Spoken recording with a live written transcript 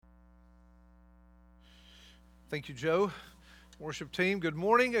Thank you, Joe. Worship team, good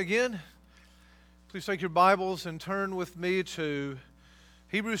morning again. Please take your Bibles and turn with me to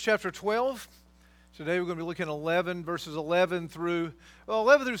Hebrews chapter 12. Today we're going to be looking at verses 11 through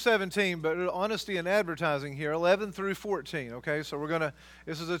 17, but honesty and advertising here, 11 through 14, okay? So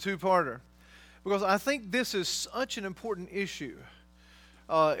this is a two-parter. Because I think this is such an important issue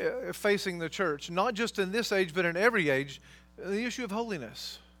facing the church, not just in this age, but in every age, the issue of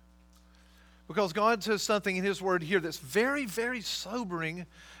holiness. Because God says something in His Word here that's very, very sobering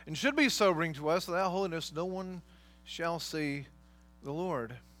and should be sobering to us. Without holiness, no one shall see the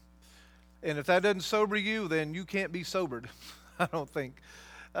Lord. And if that doesn't sober you, then you can't be sobered, I don't think.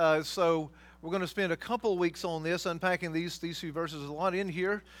 So we're going to spend a couple of weeks on this, unpacking these few verses. There's a lot in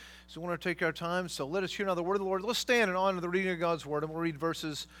here, so we want to take our time. So let us hear now the Word of the Lord. Let's stand in honor of the reading of God's Word. I'm going to read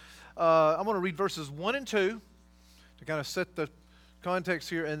verses 1 and 2 to kind of set the context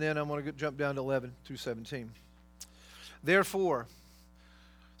here, and then I'm going to jump down to 11 through 17. Therefore,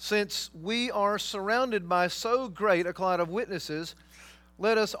 since we are surrounded by so great a cloud of witnesses,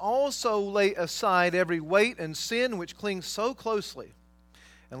 let us also lay aside every weight and sin which clings so closely,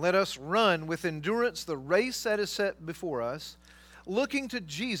 and let us run with endurance the race that is set before us, looking to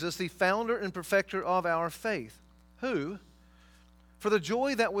Jesus, the founder and perfecter of our faith, who, for the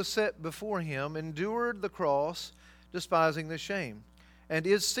joy that was set before Him, endured the cross, despising the shame, and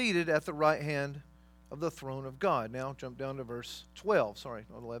is seated at the right hand of the throne of God. Now jump down to verse 12. Sorry,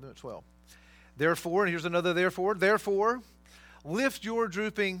 not 11, but 12. Therefore, and here's another therefore, lift your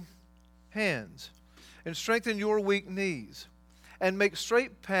drooping hands and strengthen your weak knees and make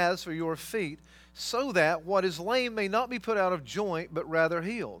straight paths for your feet, so that what is lame may not be put out of joint, but rather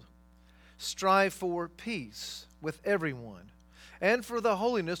healed. Strive for peace with everyone and for the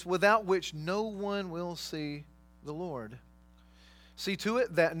holiness without which no one will see the Lord. See to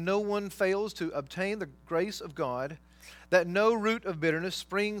it that no one fails to obtain the grace of God, that no root of bitterness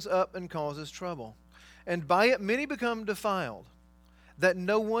springs up and causes trouble, and by it many become defiled, that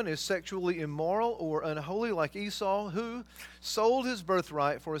no one is sexually immoral or unholy like Esau, who sold his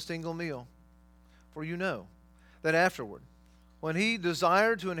birthright for a single meal. For you know that afterward, when he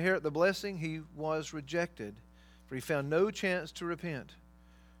desired to inherit the blessing, he was rejected, for he found no chance to repent,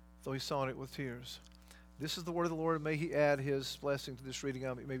 though he sought it with tears. This is the word of the Lord. May He add His blessing to this reading.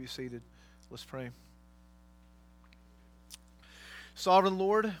 You may be seated. Let's pray. Sovereign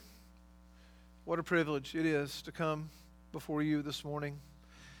Lord, what a privilege it is to come before You this morning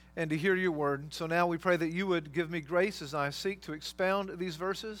and to hear Your word. So now we pray that You would give me grace as I seek to expound these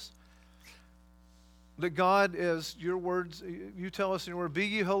verses. That God, as Your words, You tell us in Your word, be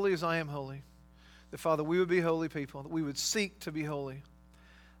ye holy as I am holy. That, Father, we would be holy people, that we would seek to be holy.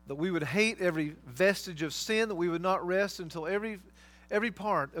 That we would hate every vestige of sin, that we would not rest until every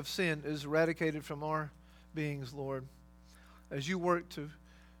part of sin is eradicated from our beings, Lord. As You work to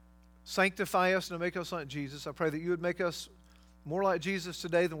sanctify us and to make us like Jesus, I pray that You would make us more like Jesus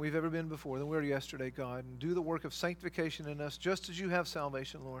today than we've ever been before, than we were yesterday, God, and do the work of sanctification in us just as You have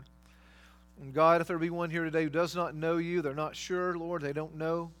salvation, Lord. And God, if there be one here today who does not know You, they're not sure, Lord, they don't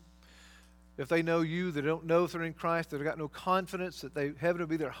know. If they know You, they don't know if they're in Christ, they've got no confidence that heaven would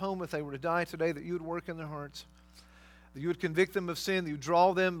be their home if they were to die today, that You would work in their hearts, that You would convict them of sin, that You would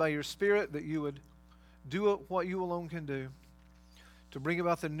draw them by Your Spirit, that You would do what You alone can do to bring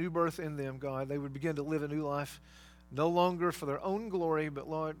about the new birth in them, God. They would begin to live a new life, no longer for their own glory, but,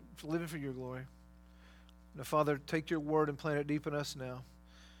 Lord, living for Your glory. Now, Father, take Your word and plant it deep in us now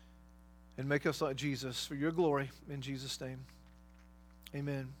and make us like Jesus for Your glory. In Jesus' name,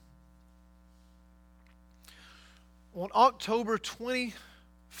 amen. On October 25th,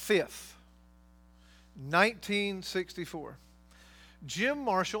 1964, Jim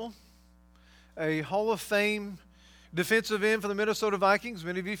Marshall, a Hall of Fame defensive end for the Minnesota Vikings.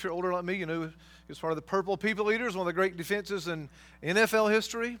 Many of you, if you're older like me, you know he was part of the Purple People Eaters, one of the great defenses in NFL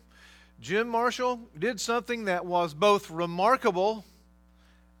history. Jim Marshall did something that was both remarkable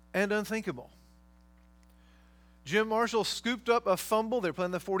and unthinkable. Jim Marshall scooped up a fumble. They're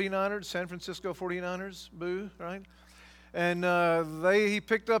playing the 49ers, San Francisco 49ers, boo, right? And he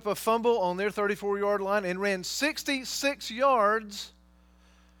picked up a fumble on their 34-yard line and ran 66 yards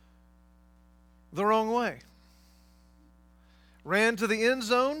the wrong way. Ran to the end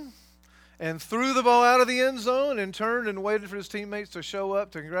zone and threw the ball out of the end zone and turned and waited for his teammates to show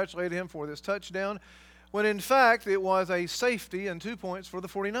up to congratulate him for this touchdown, when in fact it was a safety and 2 points for the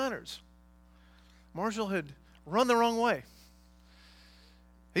 49ers. Marshall had run the wrong way.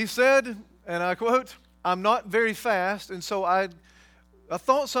 He said, and I quote, "I'm not very fast," and so I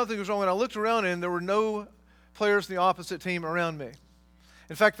thought something was wrong, and I looked around and there were no players in the opposite team around me.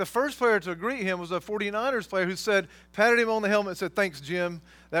 In fact, the first player to greet him was a 49ers player who said, patted him on the helmet and said, "Thanks, Jim.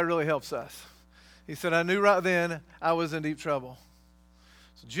 That really helps us." He said, "I knew right then I was in deep trouble."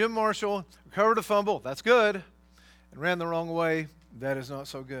 So Jim Marshall recovered a fumble. That's good. And ran the wrong way. That is not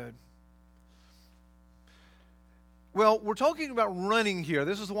so good. Well, we're talking about running here.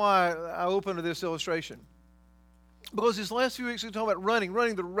 This is why I opened to this illustration. Because these last few weeks we talked about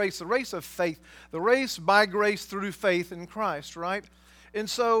running the race of faith, the race by grace through faith in Christ, right? And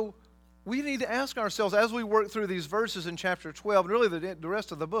so we need to ask ourselves, as we work through these verses in chapter 12, and really the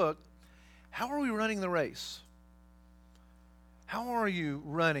rest of the book, how are we running the race? How are you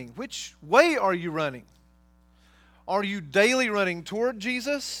running? Which way are you running? Are you daily running toward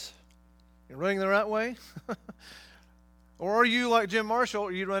Jesus? You're running the right way? Or are you like Jim Marshall?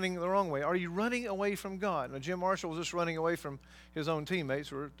 Are you running the wrong way? Are you running away from God? Now, Jim Marshall was just running away from his own teammates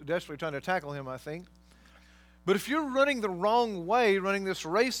who were desperately trying to tackle him, I think. But if you're running the wrong way, running this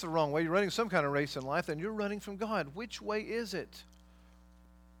race the wrong way, you're running some kind of race in life, then you're running from God. Which way is it?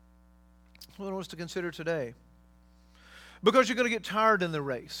 That's what I want us to consider today. Because you're going to get tired in the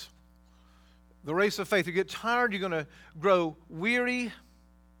race of faith. You get tired, you're going to grow weary.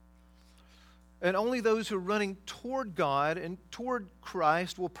 And only those who are running toward God and toward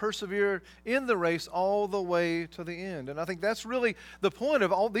Christ will persevere in the race all the way to the end. And I think that's really the point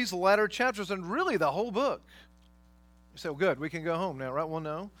of all these latter chapters and really the whole book. You say, well, good, we can go home now, right? Well,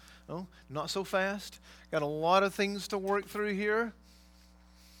 no, not so fast. Got a lot of things to work through here.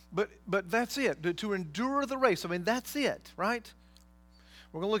 But that's it, to endure the race. I mean, that's it, right?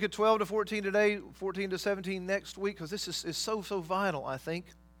 We're going to look at 12 to 14 today, 14 to 17 next week, because this is so vital, I think.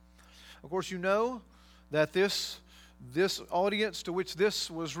 Of course, you know that this audience to which this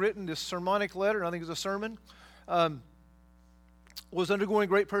was written, this sermonic letter, and I think it's a sermon, was undergoing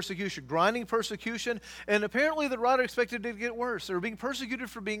great persecution, grinding persecution, and apparently the writer expected it to get worse. They were being persecuted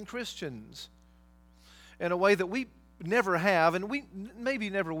for being Christians in a way that we never have, and we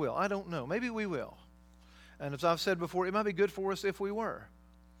maybe never will. I don't know. Maybe we will. And as I've said before, it might be good for us if we were.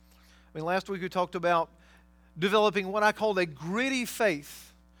 I mean, last week we talked about developing what I called a gritty faith.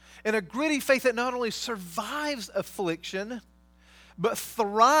 And a gritty faith that not only survives affliction, but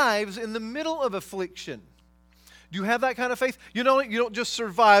thrives in the middle of affliction. Do you have that kind of faith? You don't just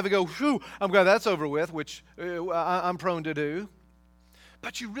survive and go, whew, I'm glad that's over with, which I'm prone to do.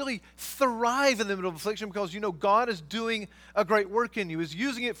 But you really thrive in the middle of affliction because you know God is doing a great work in you. He's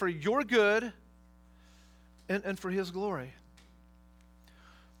using it for your good and for His glory.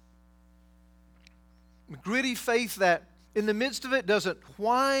 Gritty faith that in the midst of it doesn't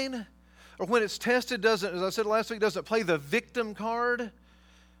whine, or when it's tested doesn't, as I said last week, doesn't play the victim card,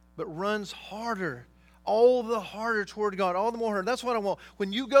 but runs harder, all the harder toward God, all the more hard. That's what I want.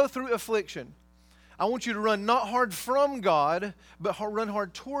 When you go through affliction, I want you to run not hard from God, but run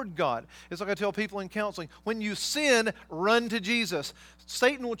hard toward God. It's like I tell people in counseling, when you sin, run to Jesus.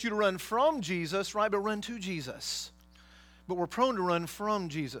 Satan wants you to run from Jesus, right, but run to Jesus. But we're prone to run from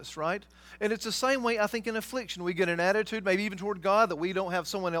Jesus, right? And it's the same way, I think, in affliction. We get an attitude, maybe even toward God, that we don't have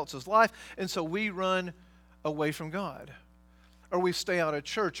someone else's life, and so we run away from God. Or we stay out of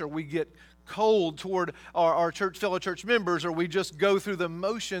church, or we get cold toward our fellow church members, or we just go through the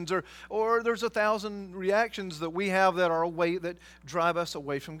motions, or there's 1,000 reactions that we have that drive us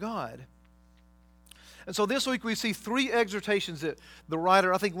away from God. And so this week we see 3 exhortations that the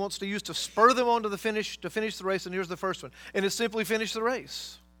writer, I think, wants to use to spur them on to finish the race. And here's the first one. And it's simply finish the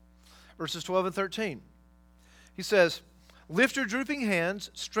race. Verses 12 and 13. He says, lift your drooping hands,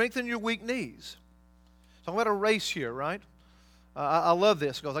 strengthen your weak knees. Talking about a race here, right? I love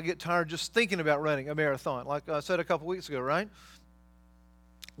this because I get tired just thinking about running a marathon, like I said a couple weeks ago, right?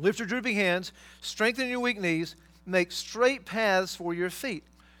 Lift your drooping hands, strengthen your weak knees, make straight paths for your feet,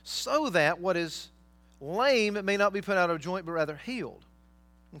 so that what is lame may not be put out of joint, but rather healed.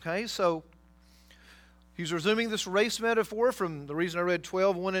 Okay, so he's resuming this race metaphor from the reason I read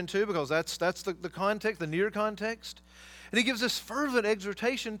 12, 1 and 2, because that's the context, the near context. And he gives this fervent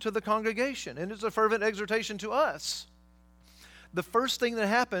exhortation to the congregation, and it's a fervent exhortation to us. The first thing that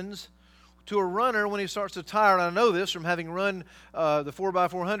happens to a runner when he starts to tire, and I know this from having run the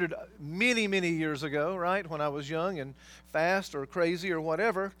 4x400 many, many years ago, right, when I was young and fast or crazy or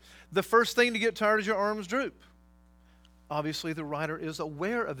whatever, the first thing to get tired is your arms droop. Obviously, the writer is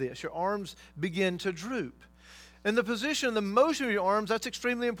aware of this. Your arms begin to droop. And the position, the motion of your arms, that's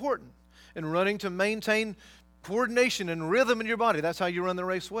extremely important in running to maintain coordination and rhythm in your body. That's how you run the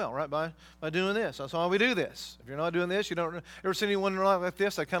race well, right? By doing this. That's why we do this. If you're not doing this, you don't ever see anyone run like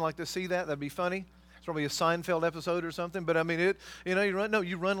this. I kind of like to see that. That'd be funny. It's probably a Seinfeld episode or something. But I mean,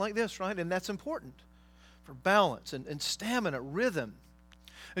 you run like this, right? And that's important for balance and stamina, rhythm.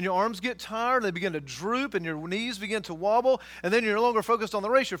 And your arms get tired, they begin to droop, and your knees begin to wobble, and then you're no longer focused on the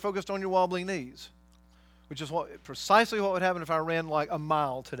race, you're focused on your wobbling knees, which is precisely what would happen if I ran like a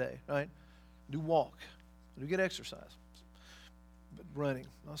mile today, right? Do walk, do get exercise, but running,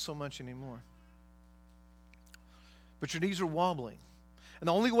 not so much anymore. But your knees are wobbling. And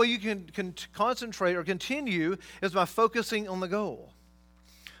the only way you can concentrate or continue is by focusing on the goal.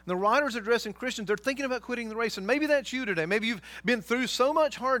 And the writers addressing Christians, they're thinking about quitting the race. And maybe that's you today. Maybe you've been through so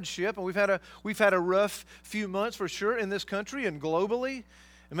much hardship, and we've had a rough few months for sure in this country and globally.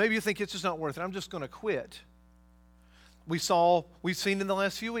 And maybe you think it's just not worth it. I'm just going to quit. We've seen in the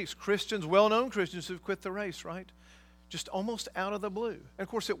last few weeks Christians, well-known Christians who've quit the race, right? Just almost out of the blue. And of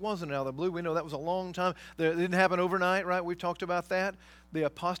course, it wasn't out of the blue. We know that was a long time. It didn't happen overnight, right? We've talked about that. They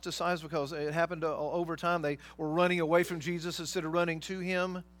apostatized because it happened over time. They were running away from Jesus instead of running to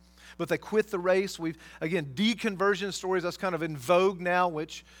him. But they quit the race. Again, deconversion stories, that's kind of in vogue now,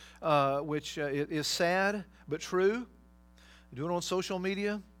 which is sad but true. Do it on social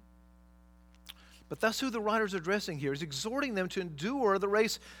media. But that's who the writer's addressing here. He's exhorting them to endure the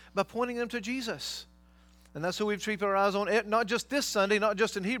race by pointing them to Jesus. And that's who we've kept our eyes on, not just this Sunday, not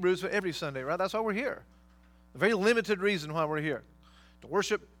just in Hebrews, but every Sunday, right? That's why we're here. A very limited reason why we're here. To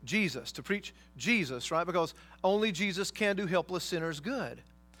worship Jesus, to preach Jesus, right? Because only Jesus can do helpless sinners good.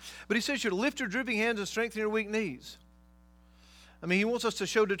 But he says you're to lift your drooping hands and strengthen your weak knees. I mean, he wants us to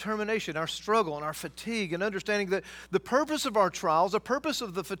show determination, our struggle and our fatigue, and understanding that the purpose of our trials, the purpose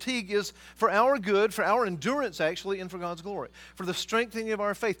of the fatigue is for our good, for our endurance actually, and for God's glory, for the strengthening of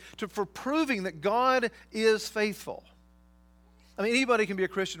our faith, for proving that God is faithful. I mean, anybody can be a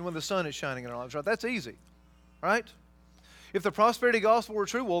Christian when the sun is shining in our lives, right? That's easy, right? If the prosperity gospel were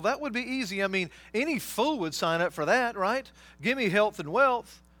true, well, that would be easy. I mean, any fool would sign up for that, right? Give me health and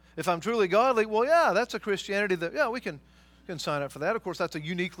wealth. If I'm truly godly, well, yeah, that's a Christianity that, yeah, we can sign up for that. Of course, that's a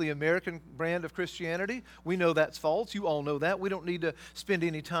uniquely American brand of Christianity. We know that's false. You all know that. We don't need to spend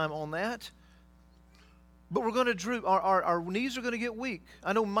any time on that. But we're going to droop. Our knees are going to get weak.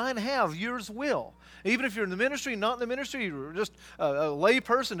 I know mine have. Yours will. Even if you're in the ministry, not in the ministry, you're just a lay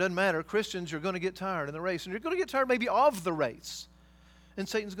person, doesn't matter. Christians, you're going to get tired in the race. And you're going to get tired maybe of the race. And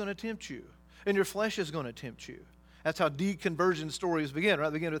Satan's going to tempt you. And your flesh is going to tempt you. That's how deconversion stories begin, right?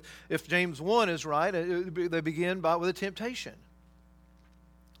 They begin with, if James 1 is right, they begin with a temptation.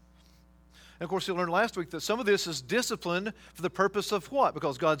 And of course, you learned last week that some of this is discipline for the purpose of what?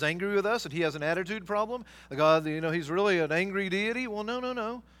 Because God's angry with us and he has an attitude problem? God, he's really an angry deity? Well,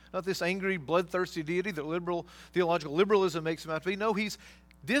 no. Not this angry, bloodthirsty deity that theological liberalism makes him out to be. No, he's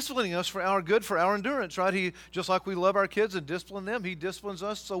disciplining us for our good, for our endurance, right? Just like we love our kids and discipline them, he disciplines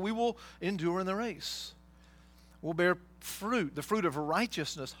us so we will endure in the race. We'll bear fruit, the fruit of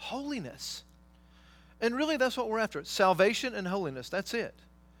righteousness, holiness. And really that's what we're after. Salvation and holiness. That's it.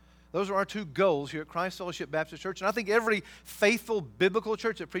 Those are our two goals here at Christ Fellowship Baptist Church. And I think every faithful biblical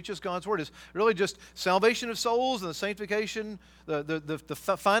church that preaches God's Word is really just salvation of souls and the sanctification,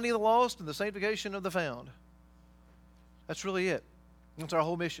 the finding of the lost and the sanctification of the found. That's really it. That's our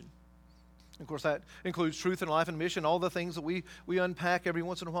whole mission. Of course, that includes truth and life and mission, all the things that we unpack every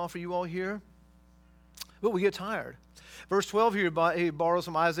once in a while for you all here. But we get tired. Verse 12 here, he borrows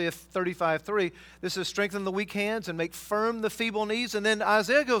from Isaiah 35:3. This is strengthen the weak hands and make firm the feeble knees. And then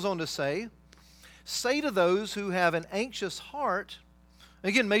Isaiah goes on to say to those who have an anxious heart,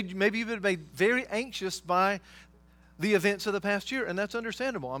 again, maybe you've been made very anxious by the events of the past year, and that's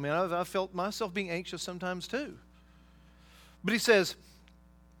understandable. I mean, I've felt myself being anxious sometimes too. But he says,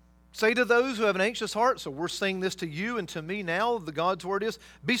 say to those who have an anxious heart, so we're saying this to you and to me now, the God's word is,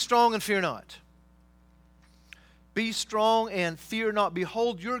 be strong and fear not. Be strong and fear not.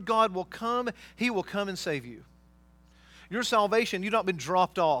 Behold, your God will come. He will come and save you. Your salvation, you've not been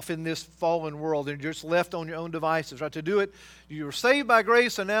dropped off in this fallen world and you're just left on your own devices, right? To do it, you were saved by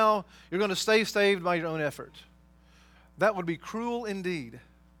grace and now you're going to stay saved by your own effort. That would be cruel indeed.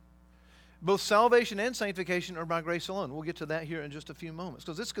 Both salvation and sanctification are by grace alone. We'll get to that here in just a few moments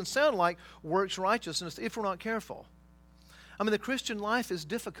because this can sound like works righteousness if we're not careful. I mean, the Christian life is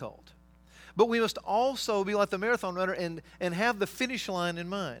difficult. But we must also be like the marathon runner and have the finish line in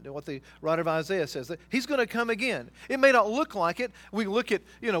mind. And what the writer of Isaiah says, that he's going to come again. It may not look like it. We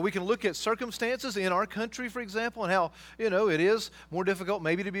can look at circumstances in our country, for example, and how, it is more difficult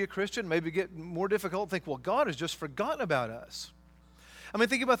maybe to be a Christian, maybe get more difficult to think, well, God has just forgotten about us. I mean,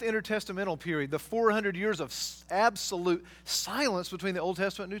 think about the intertestamental period, the 400 years of absolute silence between the Old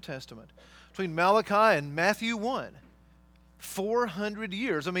Testament and New Testament, between Malachi and Matthew 1. 400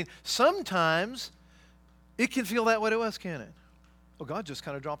 years. I mean, sometimes it can feel that way to us, can it? well, God just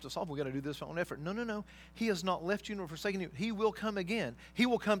kind of dropped us off. We've got to do this by our own effort. No, no, no. He has not left you nor forsaken you. He will come again. He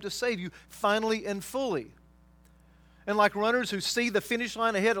will come to save you finally and fully. And like runners who see the finish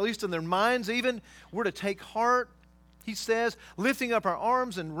line ahead, at least in their minds even, we're to take heart, he says, lifting up our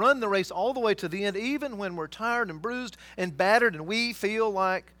arms and run the race all the way to the end, even when we're tired and bruised and battered and we feel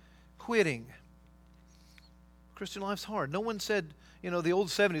like quitting. Christian life's hard. No one said, the old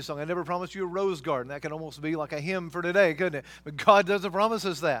 70s song, I never promised you a rose garden. That could almost be like a hymn for today, couldn't it? But God doesn't promise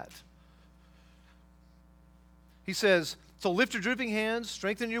us that. He says, so lift your drooping hands,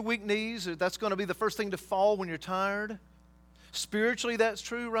 strengthen your weak knees. That's going to be the first thing to fall when you're tired. Spiritually, that's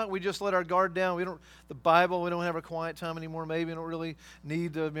true, right? We just let our guard down. The Bible, we don't have our quiet time anymore. Maybe we don't really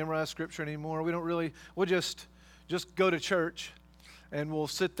need to memorize Scripture anymore. We'll just go to church and we'll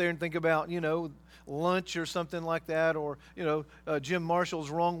sit there and think about, lunch or something like that, or, Jim Marshall's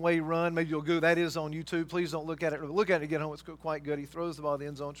Wrong Way Run. Maybe you'll go, that is on YouTube. Please don't look at it. Look at it again home. It's quite good. He throws the ball in the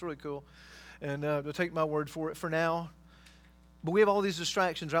end zone. It's really cool. And take my word for it for now. But we have all these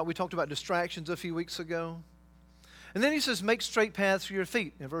distractions, right? We talked about distractions a few weeks ago. And then he says, make straight paths for your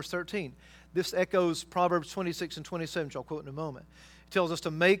feet in verse 13. This echoes Proverbs 26 and 27, which I'll quote in a moment. It tells us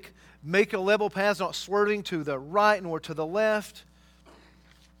to make a level path, not swerving to the right nor to the left.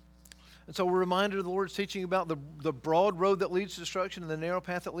 And so we're reminded of the Lord's teaching about the broad road that leads to destruction and the narrow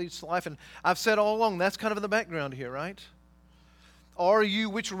path that leads to life. And I've said all along, that's kind of in the background here, right?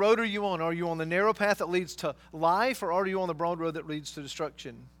 Which road are you on? Are you on the narrow path that leads to life, or are you on the broad road that leads to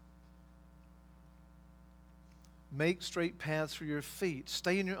destruction? Make straight paths for your feet.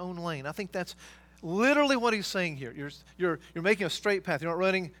 Stay in your own lane. I think that's literally what he's saying here. You're making a straight path. You're not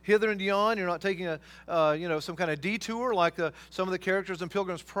running hither and yon. You're not taking some kind of detour like some of the characters in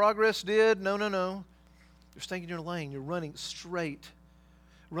Pilgrim's Progress did. No, no, no. You're staying in your lane. You're running straight.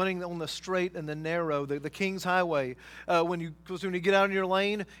 Running on the straight and the narrow, the King's Highway. When you get out in your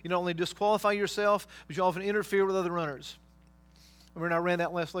lane, you not only disqualify yourself, but you often interfere with other runners. When I ran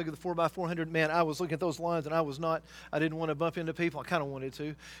that last leg of the 4x400, man, I was looking at those lines and I didn't want to bump into people. I kind of wanted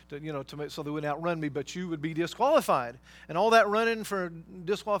to make so they wouldn't outrun me, but you would be disqualified. And all that running for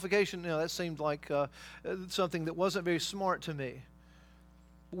disqualification, that seemed like something that wasn't very smart to me.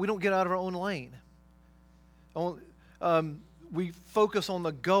 We don't get out of our own lane. We focus on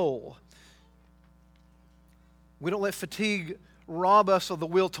the goal. We don't let fatigue rob us of the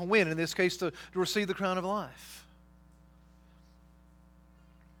will to win, in this case, to receive the crown of life.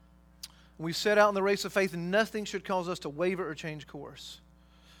 We set out in the race of faith, and nothing should cause us to waver or change course.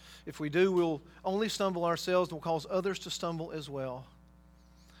 If we do, we'll only stumble ourselves and we'll cause others to stumble as well.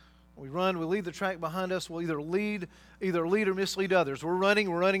 We run, we leave the track behind us, we'll either lead or mislead others. We're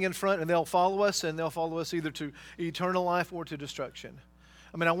running in front, and they'll follow us either to eternal life or to destruction.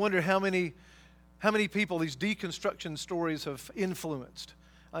 I mean, I wonder how many people these deconstruction stories have influenced.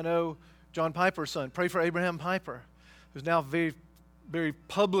 I know John Piper's son, pray for Abraham Piper, who's now very, very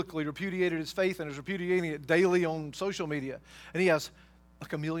publicly repudiated his faith and is repudiating it daily on social media. And he has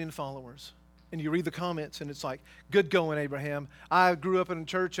like 1 million followers. And you read the comments, and it's like, good going, Abraham. I grew up in a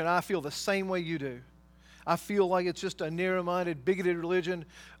church, and I feel the same way you do. I feel like it's just a narrow-minded, bigoted religion,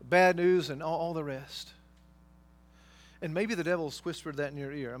 bad news, and all the rest. And maybe the devil's whispered that in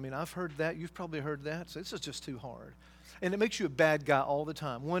your ear. I mean, I've heard that. You've probably heard that. So this is just too hard. And it makes you a bad guy all the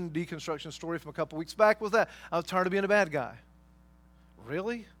time. One deconstruction story from a couple weeks back was that. I was tired of being a bad guy.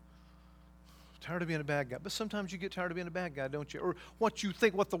 Really? Tired of being a bad guy. But sometimes you get tired of being a bad guy, don't you? Or what you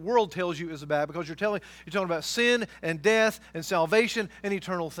think, what the world tells you is bad, because you're talking about sin and death and salvation and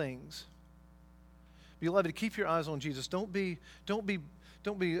eternal things. Beloved, keep your eyes on Jesus. Don't take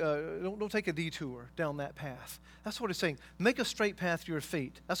a detour down that path. That's what it's saying. Make a straight path to your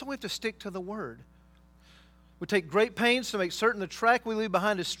feet. That's why we have to stick to the Word. We take great pains to make certain the track we leave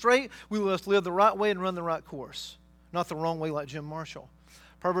behind is straight. We must live the right way and run the right course, not the wrong way like Jim Marshall.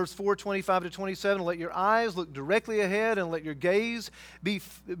 Proverbs 4:25-27, let your eyes look directly ahead and let your gaze be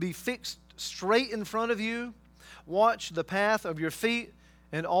fixed straight in front of you. Watch the path of your feet,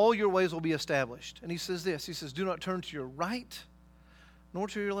 and all your ways will be established. And he says this, he says, do not turn to your right nor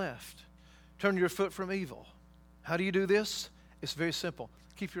to your left. Turn your foot from evil. How do you do this? It's very simple.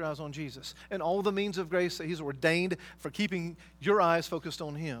 Keep your eyes on Jesus and all the means of grace that he's ordained for keeping your eyes focused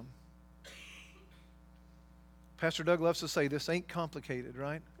on him. Pastor Doug loves to say this ain't complicated,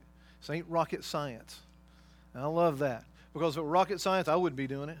 right? This ain't rocket science. And I love that. Because if it were rocket science, I wouldn't be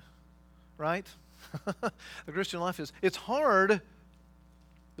doing it, right? The Christian life it's hard, but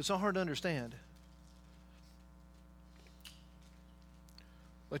it's not hard to understand.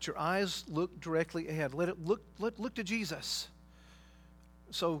 Let your eyes look directly ahead. Let look to Jesus.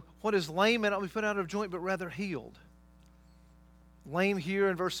 So what is lame may not be put out of joint, but rather healed. Lame here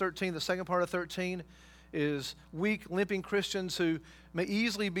in verse 13, the second part of 13, is weak, limping Christians who may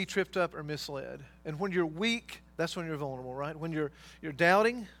easily be tripped up or misled. And when you're weak, that's when you're vulnerable, right? When you're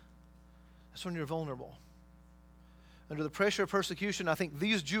doubting, that's when you're vulnerable. Under the pressure of persecution, I think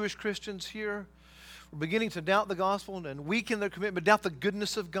these Jewish Christians here were beginning to doubt the gospel and weaken their commitment, doubt the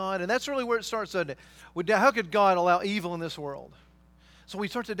goodness of God. And that's really where it starts, doesn't it? We doubt, how could God allow evil in this world? So we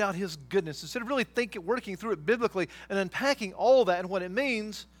start to doubt His goodness. Instead of really working through it biblically and unpacking all that and what it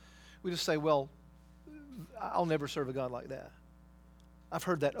means, we just say, well, I'll never serve a God like that. I've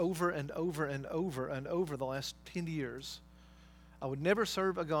heard that over and over and over and over the last 10 years. I would never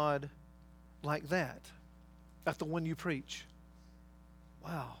serve a God like that, like the one you preach.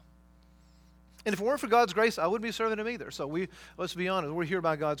 Wow. And if it weren't for God's grace, I wouldn't be serving Him either. So let's be honest, we're here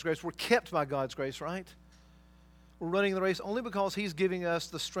by God's grace. We're kept by God's grace, right? We're running the race only because He's giving us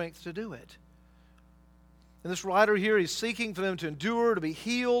the strength to do it. And this writer here, he's seeking for them to endure, to be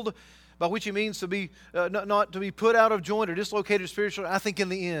healed, by which he means to be not to be put out of joint or dislocated spiritually. I think in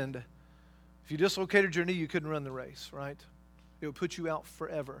the end, if you dislocated your knee, you couldn't run the race, right? It would put you out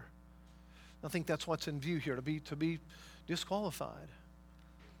forever. I think that's what's in view here, to be disqualified.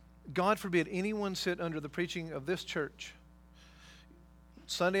 God forbid anyone sit under the preaching of this church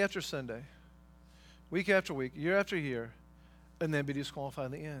Sunday after Sunday, week after week, year after year, and then be disqualified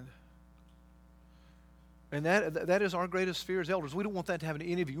in the end. And that is our greatest fear as elders. We don't want that to happen to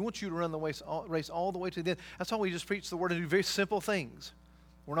any of you. We want you to run the race all the way to the end. That's why we just preach the Word and do very simple things.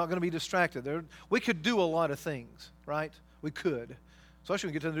 We're not going to be distracted. We could do a lot of things, right? We could. Especially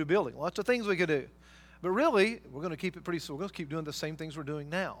when we get to the new building. Lots of things we could do. But really, we're going to keep it pretty simple. We're going to keep doing the same things we're doing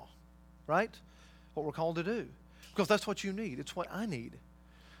now, right? What we're called to do. Because that's what you need. It's what I need.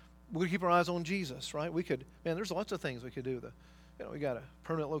 We're going to keep our eyes on Jesus, right? There's lots of things we could do. We got a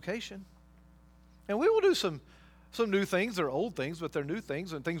permanent location. And we will do some new things. They're old things, but they're new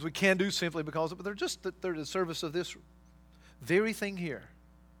things and things we can do simply because of it. But they're the service of this very thing here.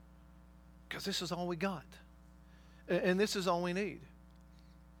 Because this is all we got. And this is all we need.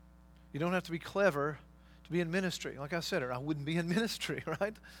 You don't have to be clever to be in ministry. Like I said, or I wouldn't be in ministry,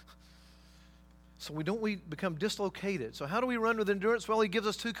 right? So we become dislocated. So how do we run with endurance? Well, He gives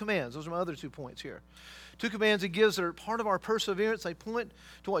us 2 commands. Those are my other 2 points here. 2 commands He gives are part of our perseverance. They point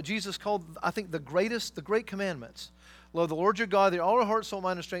to what Jesus called, I think, the great commandments. Love the Lord your God, with all your heart, soul,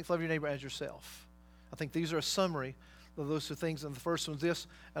 mind, and strength. Love your neighbor as yourself. I think these are a summary of those 2 things. And the first one's this,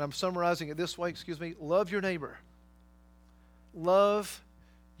 and I'm summarizing it this way, love your neighbor. Love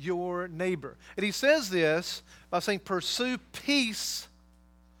your neighbor. And He says this by saying, pursue peace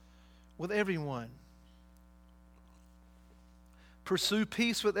with everyone. Pursue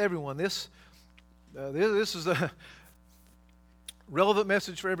peace with everyone. This is a relevant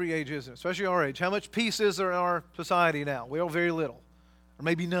message for every age, isn't it? Especially our age. How much peace is there in our society now? Well, very little, or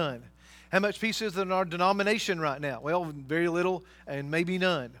maybe none. How much peace is there in our denomination right now? Well, very little and maybe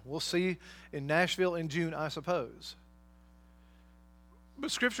none. We'll see in Nashville in June, I suppose. But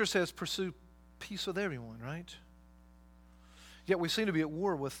Scripture says pursue peace with everyone, right? Yet we seem to be at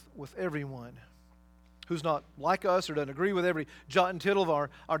war with everyone who's not like us or doesn't agree with every jot and tittle of our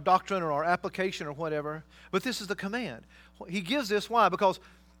doctrine or our application or whatever. But this is the command. He gives this, why? Because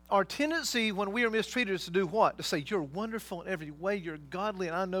our tendency when we are mistreated is to do what? To say, you're wonderful in every way, you're godly,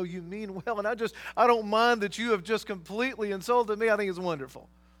 and I know you mean well, and I don't mind that you have just completely insulted me. I think it's wonderful.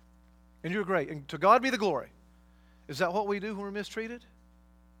 And you're great. And to God be the glory. Is that what we do when we're mistreated?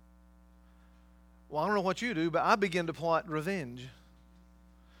 Well, I don't know what you do, but I begin to plot revenge.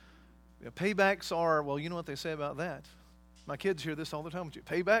 Paybacks are, well, you know what they say about that. My kids hear this all the time.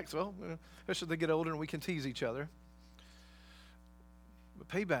 Paybacks, well, especially as they get older and we can tease each other. But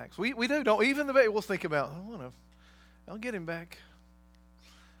paybacks, we do, don't even the baby. We'll think about, I'll get him back.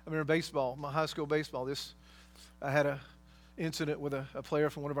 I remember baseball, my high school baseball. I had a incident with a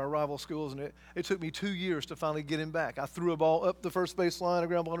player from one of our rival schools, and it took me 2 years to finally get him back. I threw a ball up the first base line, a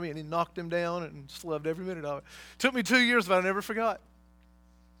ground ball to me, and he knocked him down and just loved every minute of it. Took me 2 years, but I never forgot.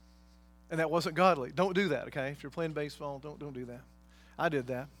 And that wasn't godly. Don't do that, okay? If you're playing baseball, don't do that. I did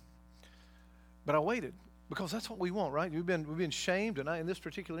that. But I waited, because that's what we want, right? We've been shamed, and in this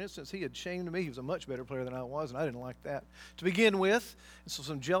particular instance, he had shamed me. He was a much better player than I was, and I didn't like that to begin with. And so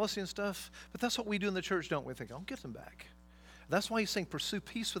some jealousy and stuff. But that's what we do in the church, don't we? Think, I'll get them back. That's why he's saying pursue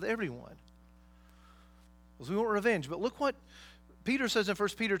peace with everyone. Because we want revenge. But look what Peter says in 1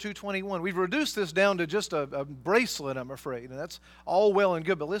 Peter 2:21. We've reduced this down to just a bracelet, I'm afraid. And that's all well and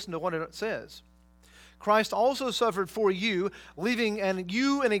good, but listen to what it says. Christ also suffered for you, leaving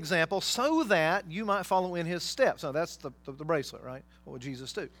you an example so that you might follow in His steps. Now that's the bracelet, right? What would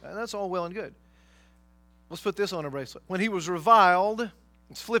Jesus do? And that's all well and good. Let's put this on a bracelet. When he was reviled,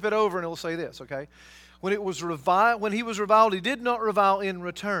 let's flip it over and it'll say this, okay? When he was reviled, he did not revile in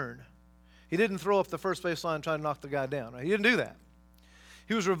return. He didn't throw up the first baseline trying to knock the guy down. Right? He didn't do that.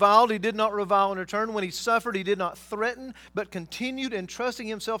 He was reviled, he did not revile in return. When he suffered, he did not threaten, but continued entrusting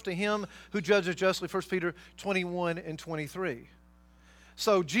himself to him who judges justly, 1 Peter 21 and 23.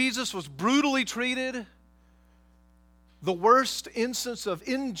 So Jesus was brutally treated, the worst instance of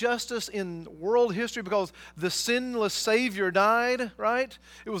injustice in world history because the sinless Savior died, right?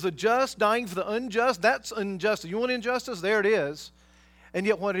 It was a just dying for the unjust. That's injustice. You want injustice? There it is. And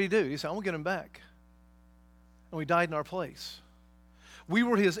yet what did he do? He said, I'm going to get him back. And we died in our place. We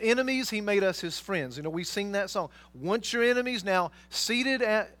were his enemies. He made us his friends. You know, we sing that song. Once your enemies, now seated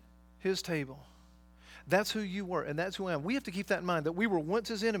at his table. That's who you were, and that's who I am. We have to keep that in mind, that we were once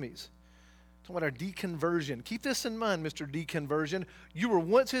his enemies. Talking about our deconversion. Keep this in mind, Mr. Deconversion. You were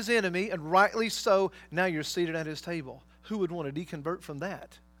once his enemy, and rightly so. Now you're seated at his table. Who would want to deconvert from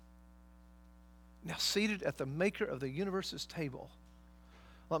that? Now seated at the maker of the universe's table.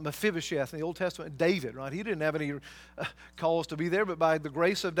 Like Mephibosheth in the Old Testament, David, right? He didn't have any cause to be there, but by the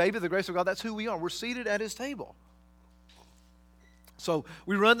grace of David, the grace of God, that's who we are. We're seated at his table. So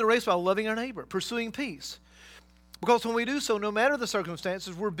we run the race by loving our neighbor, pursuing peace. Because when we do so, no matter the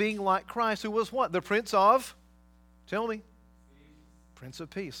circumstances, we're being like Christ, who was what? The Prince of? Tell me. Prince of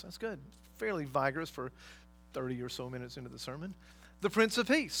Peace. That's good. Fairly vigorous for 30 or so minutes into the sermon. The Prince of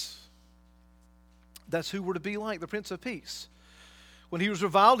Peace. That's who we're to be like, the Prince of Peace. When he was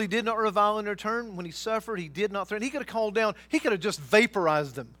reviled, he did not revile in return. When he suffered, he did not threaten. He could have called down. He could have just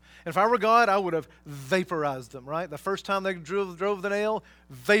vaporized them. And if I were God, I would have vaporized them, right? The first time they drove the nail,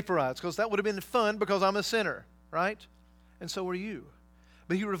 vaporized. Because that would have been fun because I'm a sinner, right? And so are you.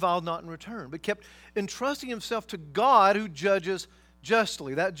 But he reviled not in return, but kept entrusting himself to God who judges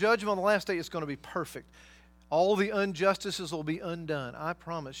justly. That judgment on the last day is going to be perfect. All the injustices will be undone, I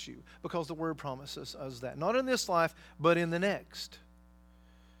promise you, because the Word promises us that. Not in this life, but in the next.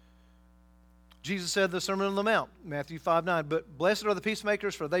 Jesus said in the Sermon on the Mount, Matthew 5:9, but blessed are the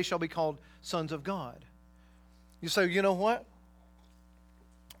peacemakers, for they shall be called sons of God. You say, you know what?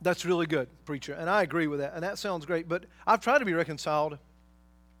 That's really good, preacher, and I agree with that, and that sounds great, but I've tried to be reconciled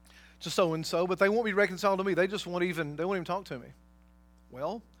to so-and-so, but they won't be reconciled to me. They won't even talk to me.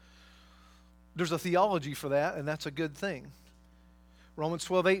 Well, there's a theology for that, and that's a good thing. Romans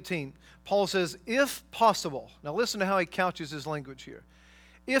 12:18, Paul says, if possible, now listen to how he couches his language here.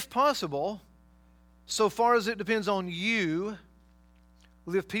 If possible, so far as it depends on you,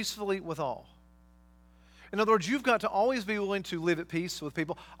 live peacefully with all. In other words, you've got to always be willing to live at peace with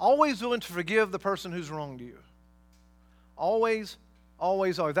people, always willing to forgive the person who's wronged you. Always,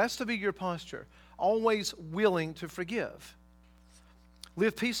 always, always. That's to be your posture. Always willing to forgive.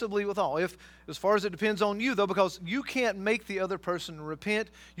 Live peaceably with all. If, as far as it depends on you, though, because you can't make the other person repent.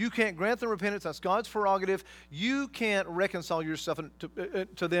 You can't grant them repentance. That's God's prerogative. You can't reconcile yourself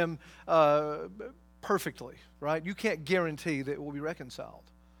to them perfectly, right? You can't guarantee that it will be reconciled.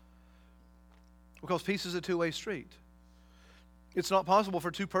 Because peace is a two-way street. It's not possible for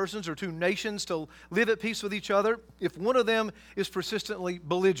two persons or two nations to live at peace with each other if one of them is persistently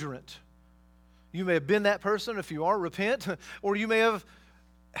belligerent. You may have been that person. If you are, repent. Or you may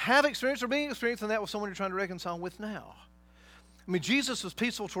have experienced or being experienced in that with someone you're trying to reconcile with now. I mean, Jesus was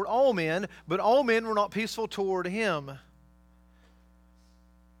peaceful toward all men, but all men were not peaceful toward him.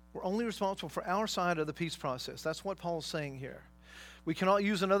 We're only responsible for our side of the peace process. That's what Paul's saying here. We cannot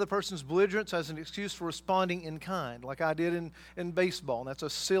use another person's belligerence as an excuse for responding in kind, like I did in baseball. And that's a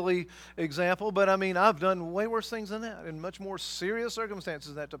silly example, but I mean, I've done way worse things than that in much more serious circumstances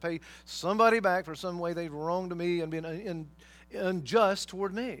than that, to pay somebody back for some way they've wronged me and been unjust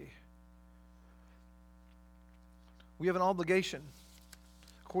toward me. We have an obligation,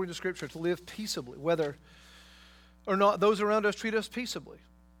 according to Scripture, to live peaceably, whether or not those around us treat us peaceably.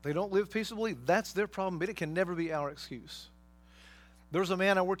 If they don't live peaceably, that's their problem, but it can never be our excuse. There was a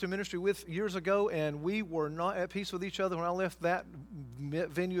man I worked in ministry with years ago, and we were not at peace with each other when I left that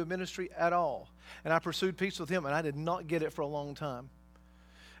venue of ministry at all. And I pursued peace with him, and I did not get it for a long time.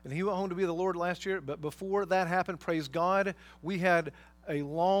 And he went home to be the Lord last year, but before that happened, praise God, we had a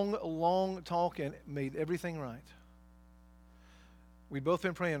long, long talk and made everything right. We'd both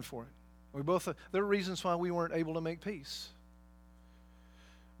been praying for it. There were reasons why we weren't able to make peace.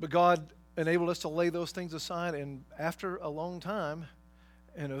 But God enabled us to lay those things aside, and after a long time,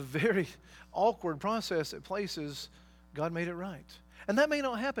 in a very awkward process at places, God made it right. And that may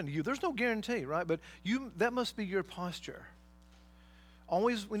not happen to you. There's no guarantee, right? But that must be your posture.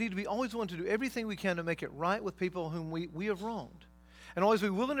 We need to be always willing to do everything we can to make it right with people whom we have wronged. and always be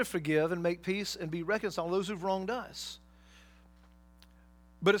willing to forgive and make peace and be reconciled to those who've wronged us.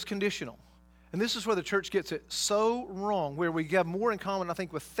 But it's conditional. And this is where the church gets it so wrong, where we have more in common, I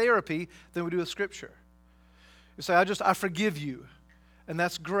think, with therapy than we do with Scripture. You say, I forgive you, and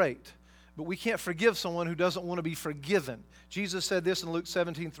that's great. But we can't forgive someone who doesn't want to be forgiven. Jesus said this in Luke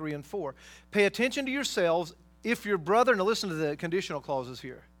 17:3-4. Pay attention to yourselves if your brother, now listen to the conditional clauses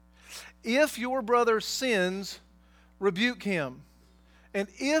here. If your brother sins, rebuke him. And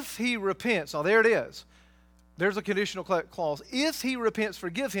if he repents, now there it is. There's a conditional clause. If he repents,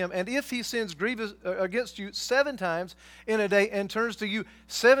 forgive him. And if he sins grievous against you 7 times in a day and turns to you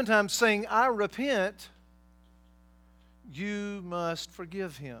 7 times saying, I repent, you must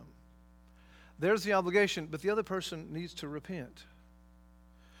forgive him. There's the obligation, but the other person needs to repent.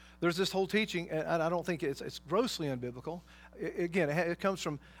 There's this whole teaching, and I don't think it's grossly unbiblical. It comes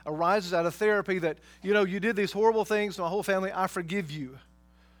from, arises out of therapy that, you did these horrible things to my whole family, I forgive you.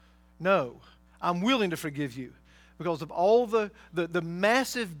 No, I'm willing to forgive you because of all the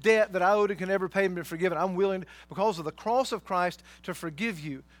massive debt that I owed and can never pay and be forgiven. I'm willing, because of the cross of Christ, to forgive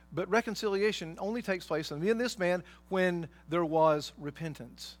you. But reconciliation only takes place in me and this man when there was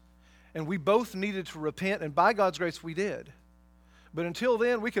repentance. And we both needed to repent, and by God's grace we did. But until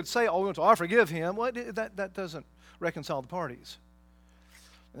then, we could say, I forgive him. Well, that doesn't reconcile the parties.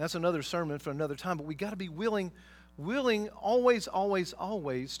 And that's another sermon for another time. But we got to be willing always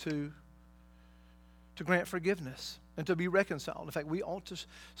to grant forgiveness and to be reconciled. In fact, we ought to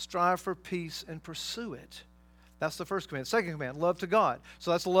strive for peace and pursue it. That's the first command. Second command, love to God.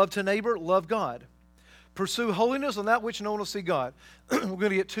 So that's love to neighbor, love God. Pursue holiness on that which no one will see God. We're going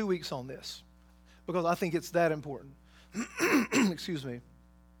to get 2 weeks on this because I think it's that important. Excuse me.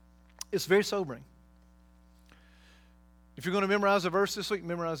 It's very sobering. If you're going to memorize a verse this week,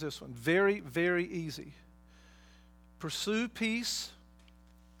 memorize this one. Very, very easy. Pursue peace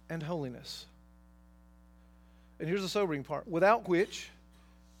and holiness. And here's the sobering part. Without which,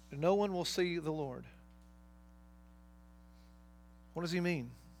 no one will see the Lord. What does he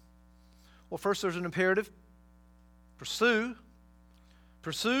mean? Well, first there's an imperative. Pursue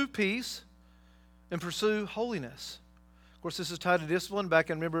peace, and pursue holiness. Of course, this is tied to discipline. Back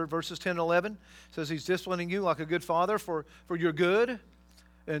in, remember, verses 10 and 11. It says he's disciplining you like a good father for your good.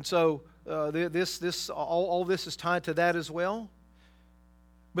 And so all this is tied to that as well.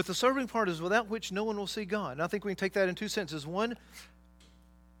 But the sobering part is without which no one will see God. And I think we can take that in 2 senses. One,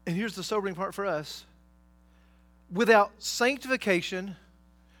 and here's the sobering part for us. Without sanctification,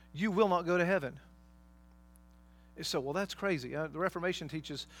 you will not go to heaven. So, well, that's crazy. The Reformation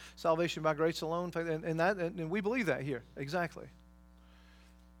teaches salvation by grace alone, and we believe that here, exactly.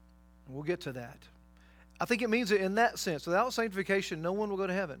 And we'll get to that. I think it means it in that sense. Without sanctification, no one will go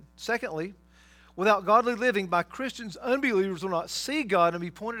to heaven. Secondly, without godly living by Christians, unbelievers will not see God and be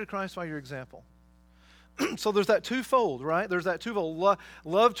pointed to Christ by your example. So there's that twofold, right? There's that twofold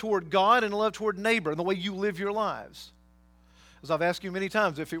love toward God and love toward neighbor and the way you live your lives. As I've asked you many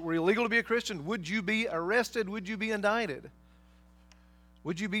times, if it were illegal to be a Christian, would you be arrested? Would you be indicted?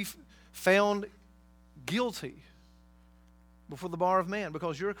 Would you be found guilty before the bar of man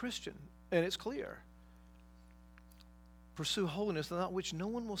because you're a Christian? And it's clear. Pursue holiness, without which no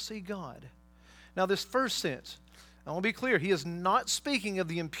one will see God. Now, this first sense, I want to be clear, he is not speaking of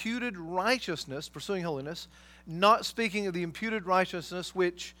the imputed righteousness, pursuing holiness, not speaking of the imputed righteousness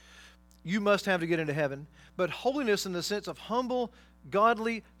which you must have to get into heaven, but holiness in the sense of humble,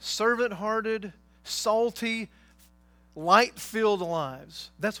 godly, servant-hearted, salty, light-filled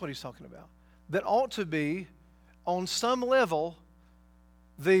lives. That's what he's talking about. That ought to be, on some level,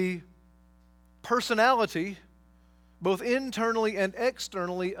 the personality, both internally and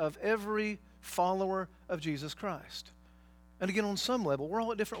externally, of every follower of Jesus Christ. And again, on some level, we're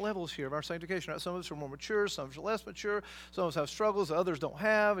all at different levels here of our sanctification. Right? Some of us are more mature, some of us are less mature, some of us have struggles that others don't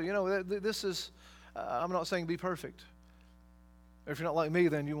have. This is, I'm not saying be perfect. If you're not like me,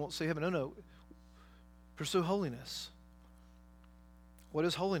 then you won't see heaven. No. Pursue holiness. What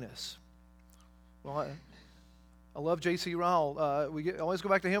is holiness? Well, I love J.C. Ryle. We always go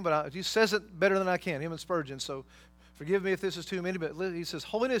back to him, but he says it better than I can, him and Spurgeon. So forgive me if this is too many, but he says,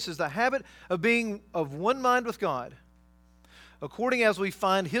 holiness is the habit of being of one mind with God, according as we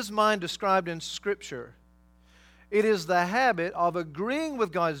find his mind described in Scripture. It is the habit of agreeing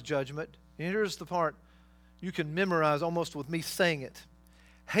with God's judgment. And here's the part you can memorize almost with me saying it.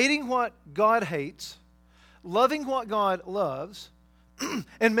 Hating what God hates, loving what God loves,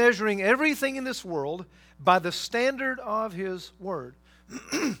 and measuring everything in this world by the standard of his word.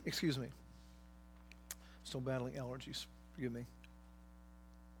 Excuse me. Still battling allergies. Forgive me.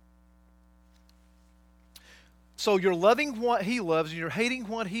 So you're loving what He loves, and you're hating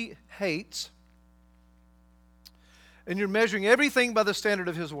what He hates, and you're measuring everything by the standard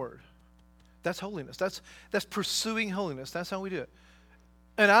of His Word. That's holiness. That's pursuing holiness. That's how we do it.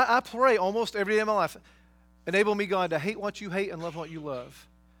 And I pray almost every day of my life, enable me, God, to hate what you hate and love what you love.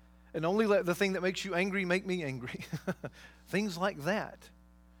 And only let the thing that makes you angry make me angry. Things like that.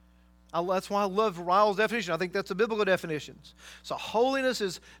 That's why I love Ryle's definition. I think that's a biblical definition. So holiness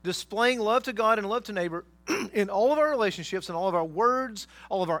is displaying love to God and love to neighbor in all of our relationships, in all of our words,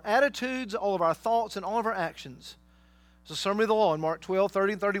 all of our attitudes, all of our thoughts, and all of our actions. It's a summary of the law in Mark 12,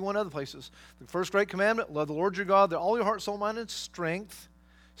 30, and 31 other places. The first great commandment, love the Lord your God with all your heart, soul, mind, and strength.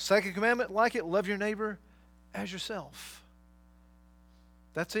 Second commandment, like it, love your neighbor as yourself.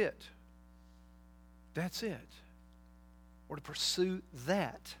 That's it. That's it. We're to pursue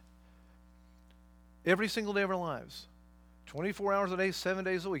that every single day of our lives. 24 hours a day, 7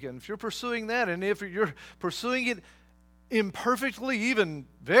 days a week. And if you're pursuing that, and if you're pursuing it imperfectly, even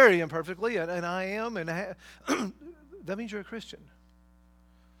very imperfectly, and I am, that means you're a Christian.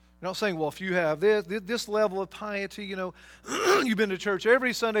 You're not saying, well, if you have this level of piety, you've been to church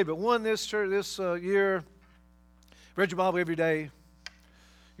every Sunday, but one this year, read your Bible every day,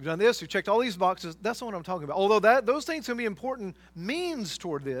 you've done this, you've checked all these boxes. That's not what I'm talking about. Although those things can be important means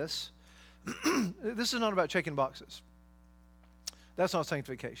toward this, this is not about checking boxes. That's not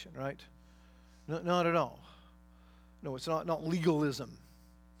sanctification, right? Not at all. No, it's not legalism.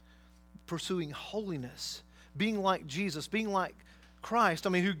 Pursuing holiness, being like Jesus, being like Christ,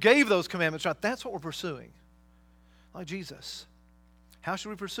 who gave those commandments, right? That's what we're pursuing. Like Jesus. How should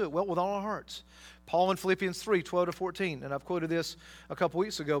we pursue it? Well, with all our hearts. Paul in Philippians 3, 12 to 14, and I've quoted this a couple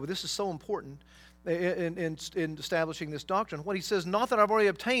weeks ago, but this is so important in establishing this doctrine. What he says, not that I've already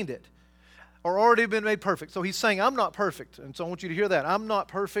obtained it, or already been made perfect. So he's saying, I'm not perfect. And so I want you to hear that. I'm not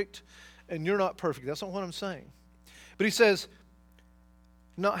perfect, and you're not perfect. That's not what I'm saying. But he says,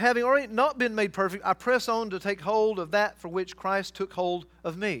 having already not been made perfect, I press on to take hold of that for which Christ took hold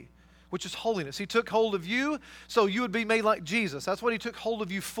of me, which is holiness. He took hold of you so you would be made like Jesus. That's what He took hold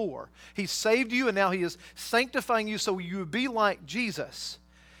of you for. He saved you, and now He is sanctifying you so you would be like Jesus.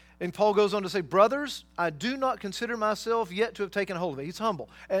 And Paul goes on to say, brothers, I do not consider myself yet to have taken hold of it. He's humble.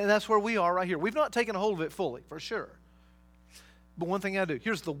 And that's where we are right here. We've not taken hold of it fully, for sure. But one thing I do.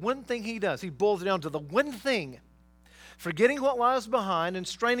 Here's the one thing he does. He boils it down to the one thing. Forgetting what lies behind and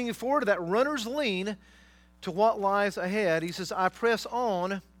straining forward to that runner's lean to what lies ahead. He says, I press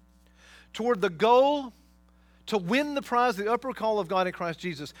on toward the goal to win the prize, the upper call of God in Christ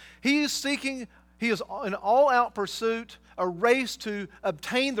Jesus. He is in an all-out pursuit, a race to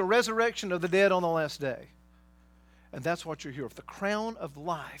obtain the resurrection of the dead on the last day. And that's what you're here for. The crown of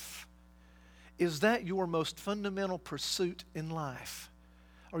life. Is that your most fundamental pursuit in life?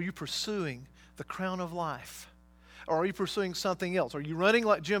 Are you pursuing the crown of life? Or are you pursuing something else? Are you running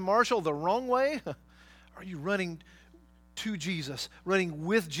like Jim Marshall the wrong way? Are you running to Jesus, running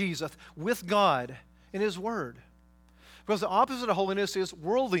with Jesus, with God in His Word? Because the opposite of holiness is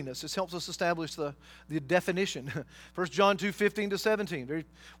worldliness. This helps us establish the definition. 1 John 2, 15 to 17, very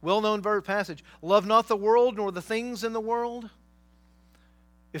well-known passage. Love not the world nor the things in the world.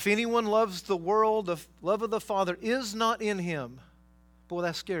 If anyone loves the world, the love of the Father is not in him. Boy,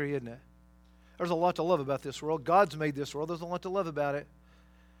 that's scary, isn't it? There's a lot to love about this world. God's made this world. There's a lot to love about it.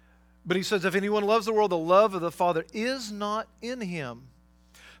 But he says, if anyone loves the world, the love of the Father is not in him.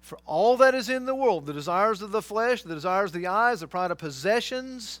 For all that is in the world, the desires of the flesh, the desires of the eyes, the pride of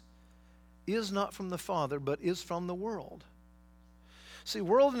possessions, is not from the Father, but is from the world. See,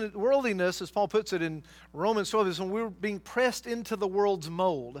 worldliness, as Paul puts it in Romans 12, is when we're being pressed into the world's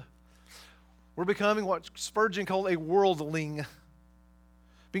mold. We're becoming what Spurgeon called a worldling.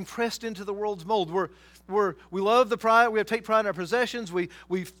 Being pressed into the world's mold. We love the pride, we take pride in our possessions, we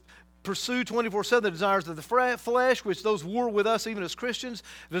pursue 24/7 the desires of the flesh, which those war with us even as Christians,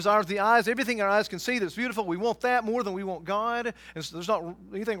 the desires of the eyes, everything our eyes can see that's beautiful, we want that more than we want God. And so there's not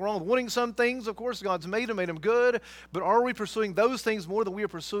anything wrong with wanting some things, of course, God's made them good, but are we pursuing those things more than we are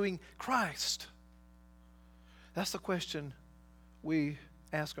pursuing Christ? That's the question we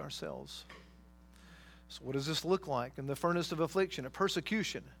ask ourselves. So what does this look like in the furnace of affliction, a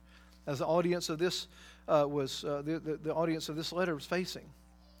persecution, as the audience of this the audience of this letter was facing?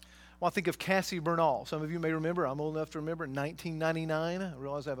 Well, I think of Cassie Bernal. Some of you may remember. I'm old enough to remember. 1999. I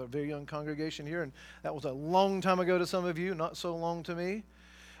realize I have a very young congregation here, and that was a long time ago to some of you, not so long to me.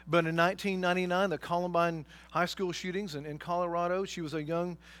 But in 1999, the Columbine high school shootings in Colorado, she was a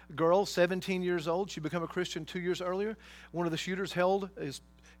young girl, 17 years old. She became a Christian 2 years earlier. One of the shooters held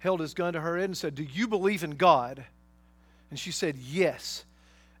his gun to her head and said, "Do you believe in God?" And she said, "Yes."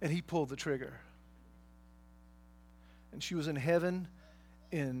 And he pulled the trigger. and she was in heaven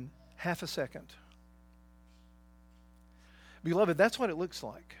in half a second. Beloved, that's what it looks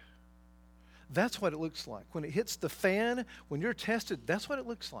like. That's what it looks like. When it hits the fan, when you're tested, that's what it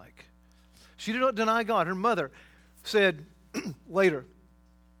looks like. She did not deny God. Her mother said later,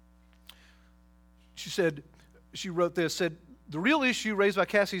 she wrote this, said, the real issue raised by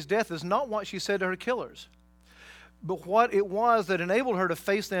Cassie's death is not what she said to her killers, but what it was that enabled her to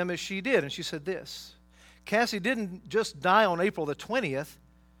face them as she did. And she said this, Cassie didn't just die on April the 20th,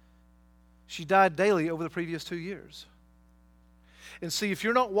 she died daily over the previous 2 years. And see, if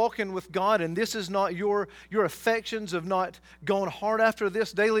you're not walking with God and this is not your affections have not gone hard after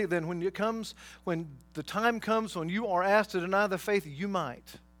this daily, then when the time comes when you are asked to deny the faith, you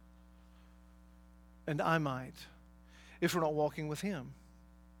might. And I might, if we're not walking with Him.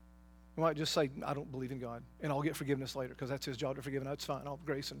 We might just say, I don't believe in God, and I'll get forgiveness later, because that's His job to forgive, and that's fine. I'll have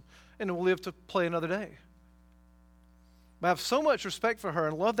grace, and then we'll live to play another day. But I have so much respect for her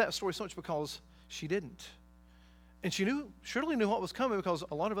and love that story so much because she didn't. And she surely knew what was coming, because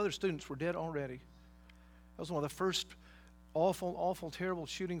a lot of other students were dead already. That was one of the first awful, terrible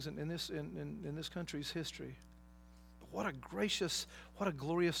shootings in this country's history. But what a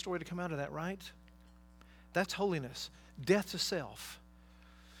glorious story to come out of that, right? That's holiness. Death to self.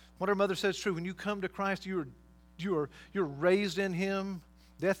 What our mother says is true. When you come to Christ, you're raised in Him.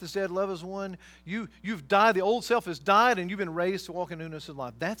 Death is dead, love is won. You've died. The old self has died, and you've been raised to walk in newness of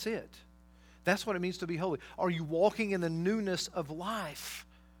life. That's it. That's what it means to be holy. Are you walking in the newness of life?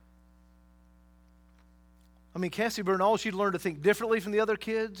 I mean, Cassie Bernal, she'd learned to think differently from the other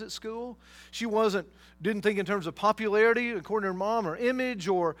kids at school. She didn't think in terms of popularity, according to her mom, or image,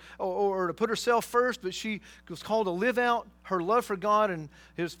 or to put herself first, but she was called to live out her love for God and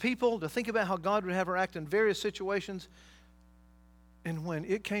His people, to think about how God would have her act in various situations. And when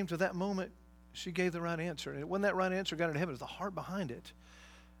it came to that moment, she gave the right answer. And when that right answer got into heaven, it was the heart behind it.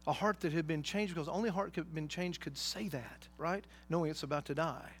 A heart that had been changed, because only a heart that had been changed could say that, right? Knowing it's about to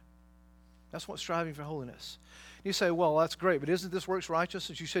die. That's what's striving for holiness. You say, well, that's great, but isn't this works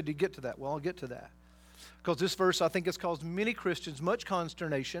righteousness? You said you get to that. Well, I'll get to that. Because this verse, I think, has caused many Christians much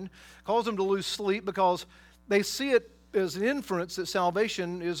consternation, caused them to lose sleep, because they see it as an inference that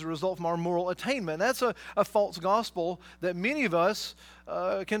salvation is a result from our moral attainment. That's a false gospel that many of us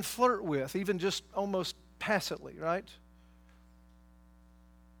can flirt with, even just almost passively, right?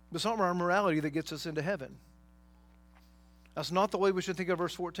 But it's not our morality that gets us into heaven. That's not the way we should think of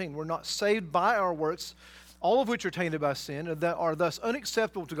verse 14. We're not saved by our works, all of which are tainted by sin, and that are thus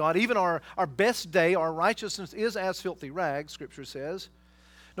unacceptable to God. Even our best day, our righteousness is as filthy rags, Scripture says.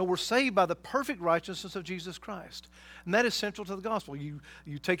 No, we're saved by the perfect righteousness of Jesus Christ. And that is central to the gospel. You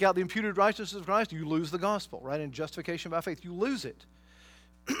take out the imputed righteousness of Christ, you lose the gospel, right? In justification by faith, you lose it.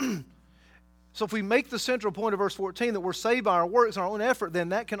 So if we make the central point of verse 14 that we're saved by our works and our own effort, then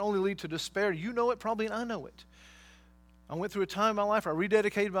that can only lead to despair. You know it probably, and I know it. I went through a time in my life where I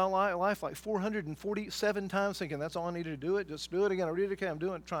rededicated my life like 447 times, thinking that's all I needed to do it. Just do it again. I rededicate. I'm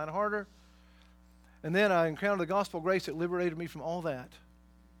doing it, trying harder. And then I encountered the gospel of grace that liberated me from all that.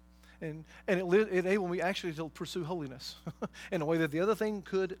 And it enabled me actually to pursue holiness in a way that the other thing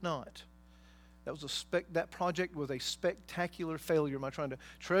could not. That project was a spectacular failure. Am I trying to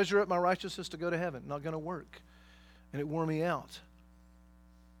treasure up my righteousness to go to heaven? Not going to work. And it wore me out.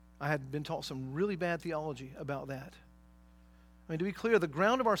 I had been taught some really bad theology about that. I mean, to be clear, the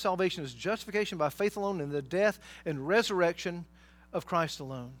ground of our salvation is justification by faith alone and the death and resurrection of Christ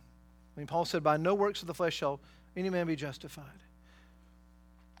alone. I mean, Paul said, by no works of the flesh shall any man be justified.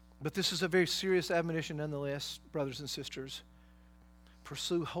 But this is a very serious admonition nonetheless, brothers and sisters.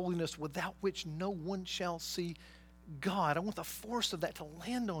 Pursue holiness, without which no one shall see God. I want the force of that to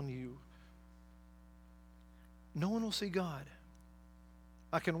land on you. No one will see God.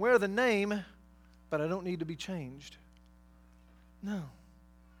 I can wear the name, but I don't need to be changed. No.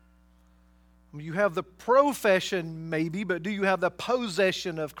 I mean, you have the profession maybe, but do you have the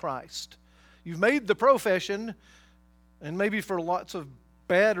possession of Christ? You've made the profession, and maybe for lots of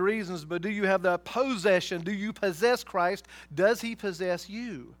bad reasons, but do you have the possession? Do you possess Christ? Does He possess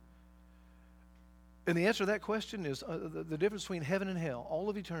you? And the answer to that question is the difference between heaven and hell, all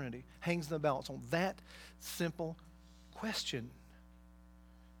of eternity, hangs in the balance on that simple question.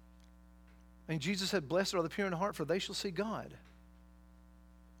 And Jesus said, blessed are the pure in heart, for they shall see God.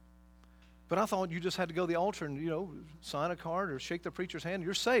 But I thought you just had to go to the altar and, sign a card or shake the preacher's hand.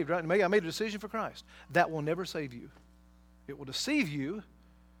 You're saved, right? And maybe I made a decision for Christ. That will never save you. It will deceive you,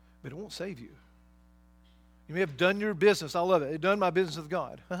 but it won't save you. You may have done your business. I love it. Done my business with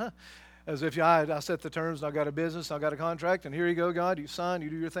God. As if I set the terms, and I got a business, I got a contract, and here you go, God. You sign, you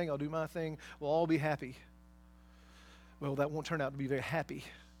do your thing, I'll do my thing. We'll all be happy. well, that won't turn out to be very happy.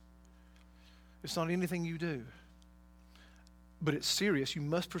 It's not anything you do. But it's serious. You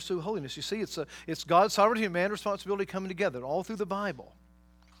must pursue holiness. You see, it's God's sovereignty and man's responsibility coming together all through the Bible.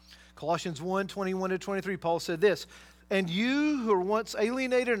 Colossians 1:21-23, Paul said this, "And you who were once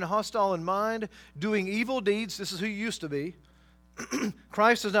alienated and hostile in mind, doing evil deeds," this is who you used to be,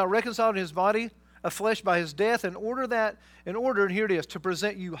 "Christ is now reconciled in his body of flesh by his death in order, and here it is, to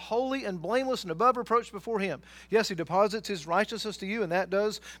present you holy and blameless and above reproach before him." Yes, he deposits his righteousness to you, and that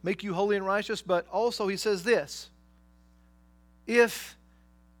does make you holy and righteous, but also he says this, "If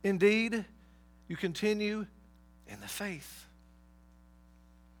indeed you continue in the faith."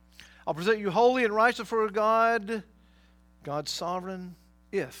 I'll present you holy and righteous for God, God's sovereign,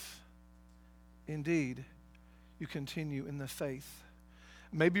 if indeed you continue in the faith.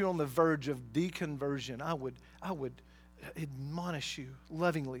 Maybe you're on the verge of deconversion. I would admonish you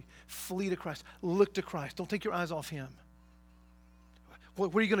lovingly, flee to Christ, look to Christ. Don't take your eyes off him. Where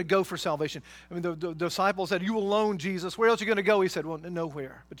are you going to go for salvation? I mean, the disciples said, "You alone, Jesus. Where else are you going to go?" He said, "Well,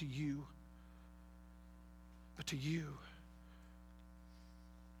 nowhere, but to you. But to you.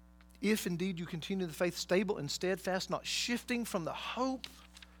 If indeed you continue the faith, stable and steadfast, not shifting from the hope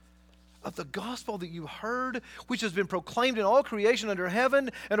of the gospel that you heard, which has been proclaimed in all creation under heaven,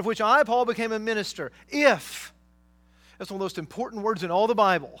 and of which I, Paul, became a minister." If. That's one of the most important words in all the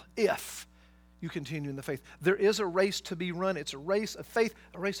Bible. If you continue in the faith. There is a race to be run. It's a race of faith,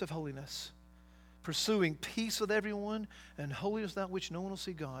 a race of holiness. Pursuing peace with everyone and holiness without which no one will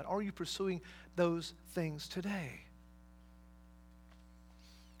see God. Are you pursuing those things today?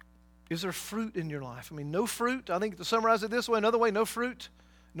 Is there fruit in your life? I mean, no fruit. I think to summarize it this way, another way, no fruit,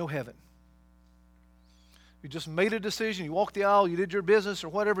 no heaven. You just made a decision. You walked the aisle. You did your business or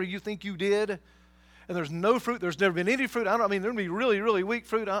whatever you think you did. And there's no fruit. There's never been any fruit. There can be really, really weak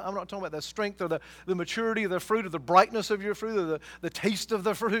fruit. I'm not talking about the strength or the maturity of the fruit or the brightness of your fruit or the taste of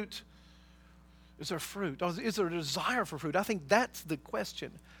the fruit. Is there fruit? Is there a desire for fruit? I think that's the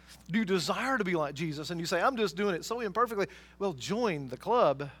question. Do you desire to be like Jesus? And you say, "I'm just doing it so imperfectly." Well, join the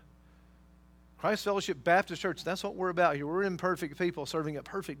club. Christ Fellowship Baptist Church, that's what we're about here. We're imperfect people serving a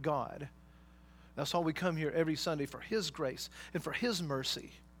perfect God. That's why we come here every Sunday, for his grace and for his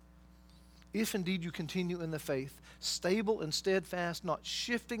mercy. If indeed you continue in the faith, stable and steadfast, not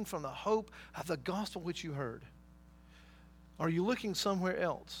shifting from the hope of the gospel which you heard. Are you looking somewhere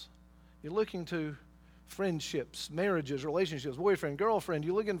else? You're looking to friendships, marriages, relationships, boyfriend, girlfriend.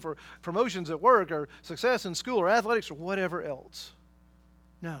 You're looking for promotions at work or success in school or athletics or whatever else.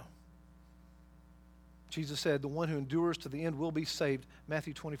 No. Jesus said, "The one who endures to the end will be saved."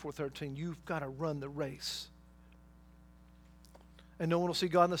 Matthew 24:13. You've got to run the race. And no one will see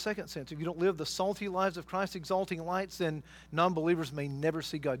God in the second sense. If you don't live the salty lives of Christ exalting lights, then non-believers may never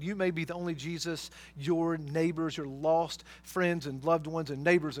see God. You may be the only Jesus your neighbors, your lost friends and loved ones and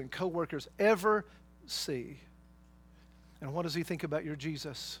neighbors and coworkers ever see. And what does he think about your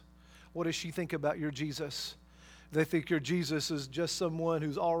Jesus? What does she think about your Jesus? They think your Jesus is just someone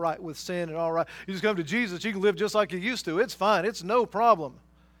who's all right with sin and all right. You just come to Jesus, you can live just like you used to. It's fine. It's no problem.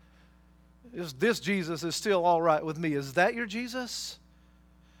 This Jesus is still all right with me. Is that your Jesus?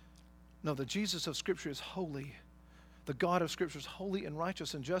 No, the Jesus of Scripture is holy. The God of Scripture is holy and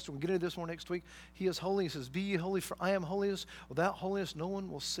righteous and just. We'll get into this more next week. He is holy. He says, "Be ye holy, for I am holiness. Without holiness, no one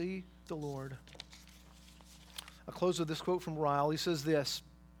will see the Lord." I'll close with this quote from Ryle. He says this,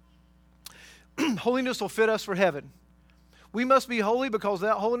 "Holiness will fit us for heaven. We must be holy because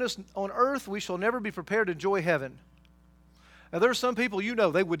without holiness on earth, we shall never be prepared to enjoy heaven." Now, there are some people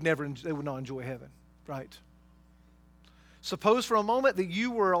they would not enjoy heaven, right? Suppose for a moment that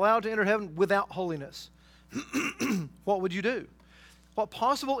you were allowed to enter heaven without holiness. What would you do? What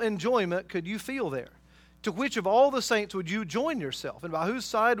possible enjoyment could you feel there? To which of all the saints would you join yourself? And by whose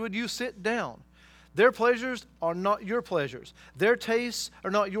side would you sit down? Their pleasures are not your pleasures. Their tastes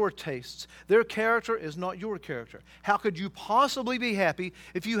are not your tastes. Their character is not your character. How could you possibly be happy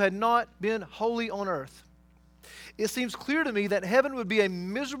if you had not been holy on earth? It seems clear to me that heaven would be a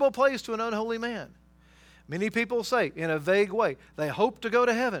miserable place to an unholy man. Many people say, in a vague way, they hope to go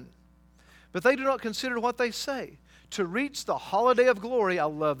to heaven, but they do not consider what they say. To reach the holiday of glory, I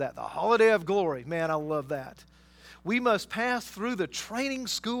love that. The holiday of glory, man, I love that. We must pass through the training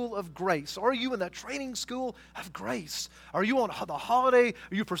school of grace. Are you in the training school of grace? Are you on the holiday?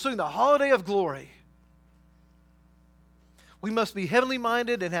 Are you pursuing the holiday of glory? We must be heavenly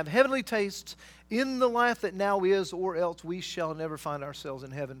minded and have heavenly tastes in the life that now is, or else we shall never find ourselves in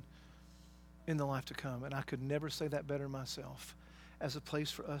heaven in the life to come. And I could never say that better myself, as a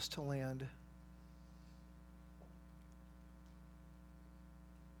place for us to land.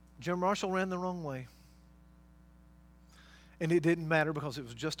 Jim Marshall ran the wrong way. And it didn't matter because it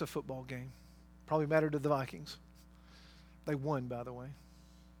was just a football game. Probably mattered to the Vikings. They won, by the way.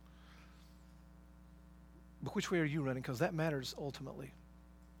 But which way are you running? Because that matters ultimately.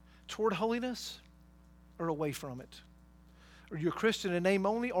 Toward holiness or away from it? Are you a Christian in name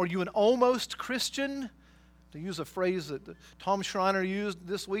only? Are you an almost Christian? To use a phrase that Tom Schreiner used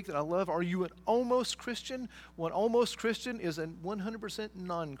this week that I love, are you an almost Christian? Well, an almost Christian is a 100%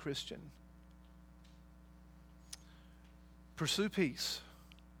 non-Christian. Pursue peace.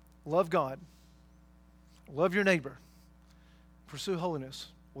 Love God. Love your neighbor. Pursue holiness,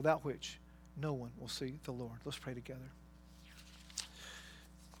 without which no one will see the Lord. Let's pray together.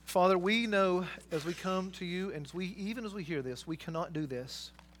 Father, we know as we come to you, and even as we hear this, we cannot do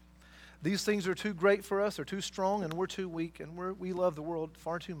this. These things are too great for us, they're too strong, and we're too weak, and we love the world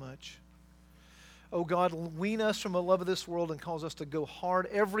far too much. Oh God, wean us from the love of this world and cause us to go hard,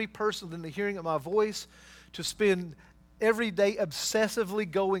 every person in the hearing of my voice, to spend every day obsessively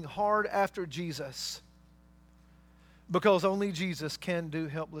going hard after Jesus. Because only Jesus can do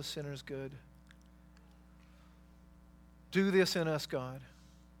helpless sinners good. Do this in us, God.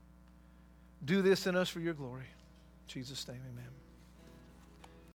 Do this in us for your glory. In Jesus' name, amen.